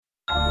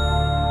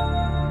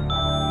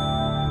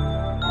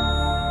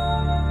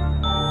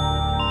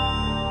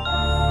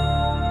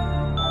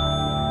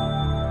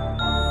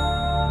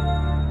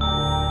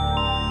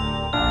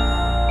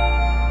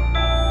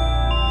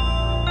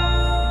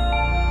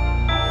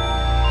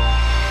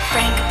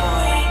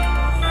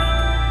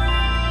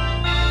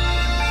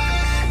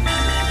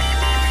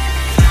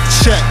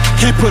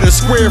Can't put a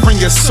square in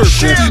your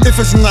circle.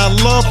 If it's not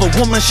love, a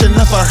woman should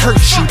never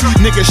hurt you.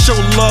 Niggas show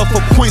love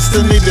for points,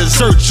 then they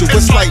desert you.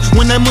 It's like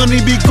when that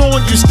money be gone,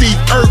 you Steve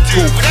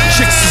Urkel.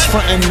 Chicks is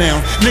frontin' now,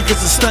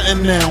 niggas is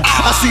stuntin' now.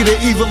 I see the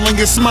evil in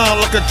your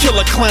smile like a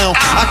killer clown.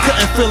 I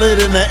couldn't feel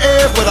it in the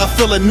air, but I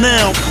feel it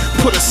now.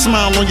 Put a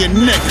smile on your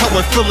neck, how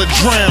I feel it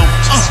drown.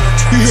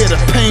 You hear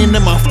the pain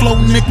in my flow,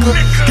 nigga?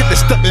 Get the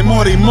step in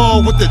Marty Marr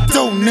with the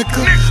dough,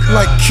 nigga.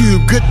 Like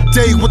Cube, good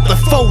day with the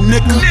foe,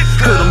 nigga.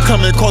 Heard him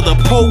coming, call the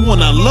pole on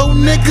a low,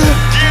 nigga.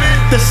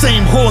 The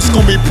same horse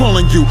gon' be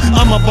pulling you.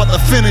 I'm about to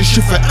finish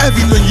you for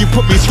everything you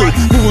put me through.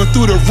 Moving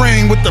through the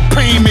rain with the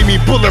pain made me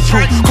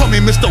bulletproof. Call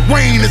me Mr.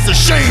 Wayne, it's a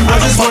shame, but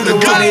I'm about to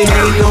go. They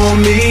hating on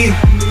me.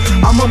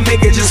 I'ma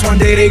make it, just one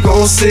day they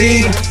gon'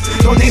 see.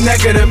 Don't need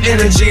negative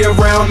energy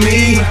around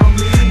me.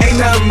 Ain't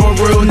nothing more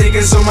real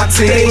niggas on my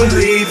team. They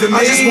believe in me.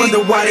 I just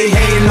wonder why they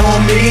hating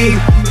on me.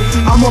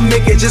 I'ma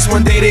make it, just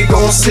one day they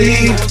gon'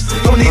 see.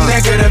 Don't need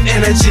negative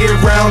energy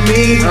around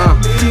me.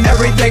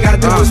 Everything I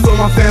do is for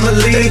my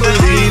family. They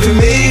believe in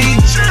me.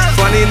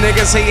 Funny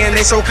niggas hating,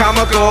 they so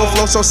comical.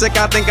 Flow so sick,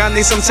 I think I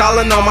need some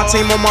Tylenol. My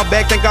team on my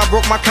back, think I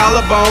broke my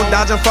collarbone.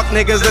 Dodging fuck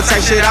niggas, the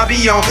type shit I be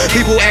on.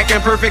 People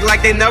acting perfect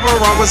like they never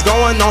wrong. What's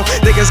going on?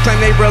 Niggas claim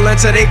they real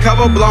until they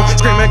cover blown.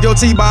 Screaming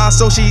guilty by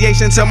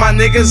association till my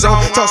niggas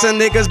on. Tossing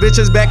niggas,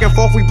 bitches back and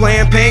forth, we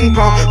playing ping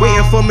pong.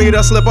 Waiting for me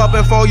to slip up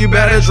and fall, you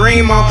better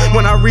dream on.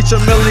 When I reach a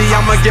milli,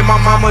 I'ma get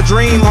my mama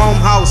dream home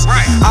house.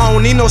 I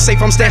don't need no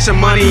safe, I'm stashing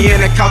money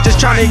in the couch. Just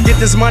trying to get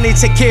this money,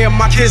 take care of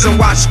my kids and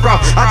watch sprout.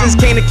 I just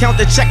came to count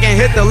the check and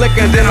hit the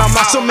liquor, then I'm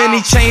out. So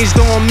many changed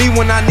on me,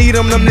 when I need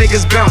them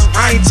niggas bounce.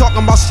 I ain't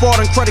talking about sport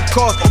and credit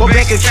cards or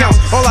bank accounts.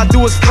 All I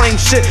do is flame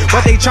shit,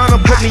 but they tryna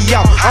put me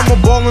out.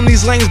 I'ma ball in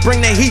these lanes,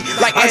 bring the heat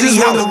like I just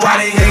wonder House. why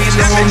they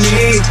hating on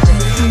me.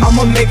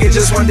 I'ma make it,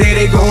 just one day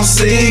they gon'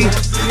 see.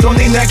 Don't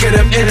need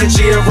negative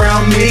energy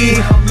around me.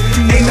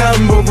 Ain't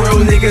nothing but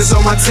real niggas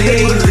on my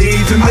team.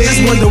 Believe in me. I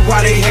just wonder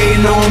why they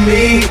hating on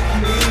me.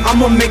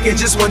 I'ma make it,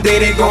 just one day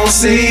they gon'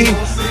 see.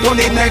 Don't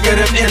need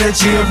negative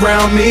energy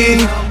around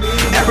me.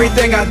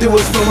 Everything I do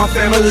is for my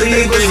family.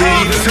 Believe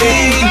in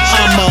me.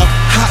 I'm a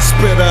hot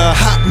spitter,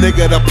 hot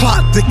nigga, the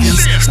plot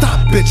thickens. Stop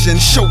bitching,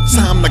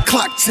 showtime, the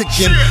clock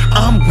ticking.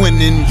 I'm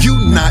winning, you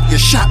not, your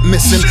shot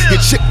missing.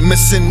 Your chick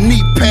missing,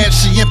 knee pad,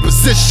 she in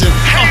position.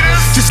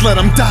 Just let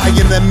them die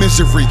in that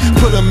misery.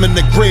 Put them in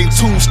the grave,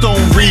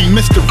 tombstone, read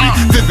mystery.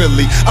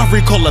 Vividly, I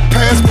recall the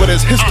past, but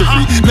it's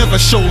history. Never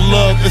show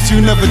love if you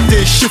never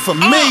did shit for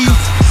me.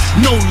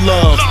 No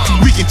love,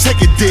 we can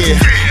take it there.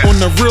 On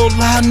the real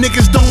line,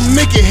 niggas don't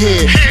make it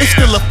here. It's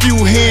still a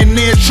few here and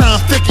there trying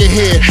to thick it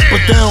here,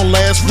 but they don't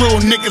last. Real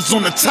niggas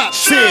on the top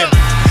tier.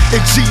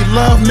 If G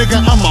love,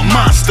 nigga, I'm a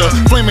monster.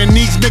 Flaming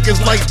these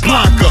niggas like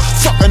Blanca.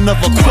 Fuck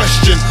another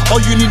question. All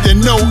you need to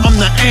know, I'm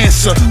the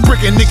answer.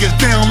 Breaking niggas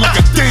down like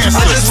a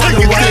dancer. I just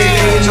wonder why they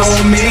hating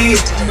on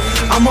me.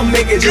 I'ma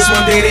make it, just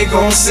one day they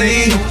gon'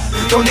 see.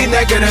 Don't need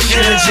negative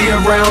energy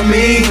around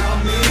me.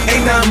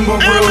 Ain't nothing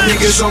but real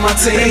niggas on my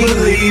team.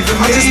 Believe in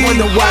me. I just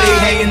wonder why they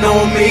hating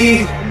on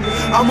me.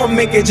 I'ma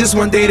make it, just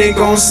one day they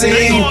gon'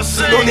 see.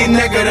 Don't need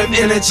negative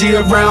energy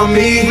around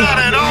me.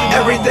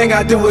 Everything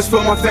I do is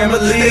for my family.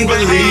 Believe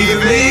in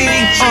me.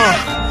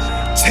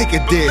 Take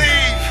it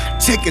there,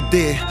 take it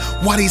there.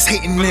 Why these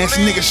hating ass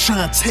niggas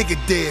trying to take it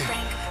there?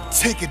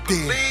 Take it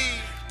there,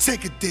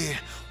 take it there.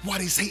 Why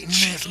these hating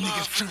ass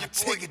niggas trying to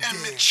take it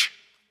there?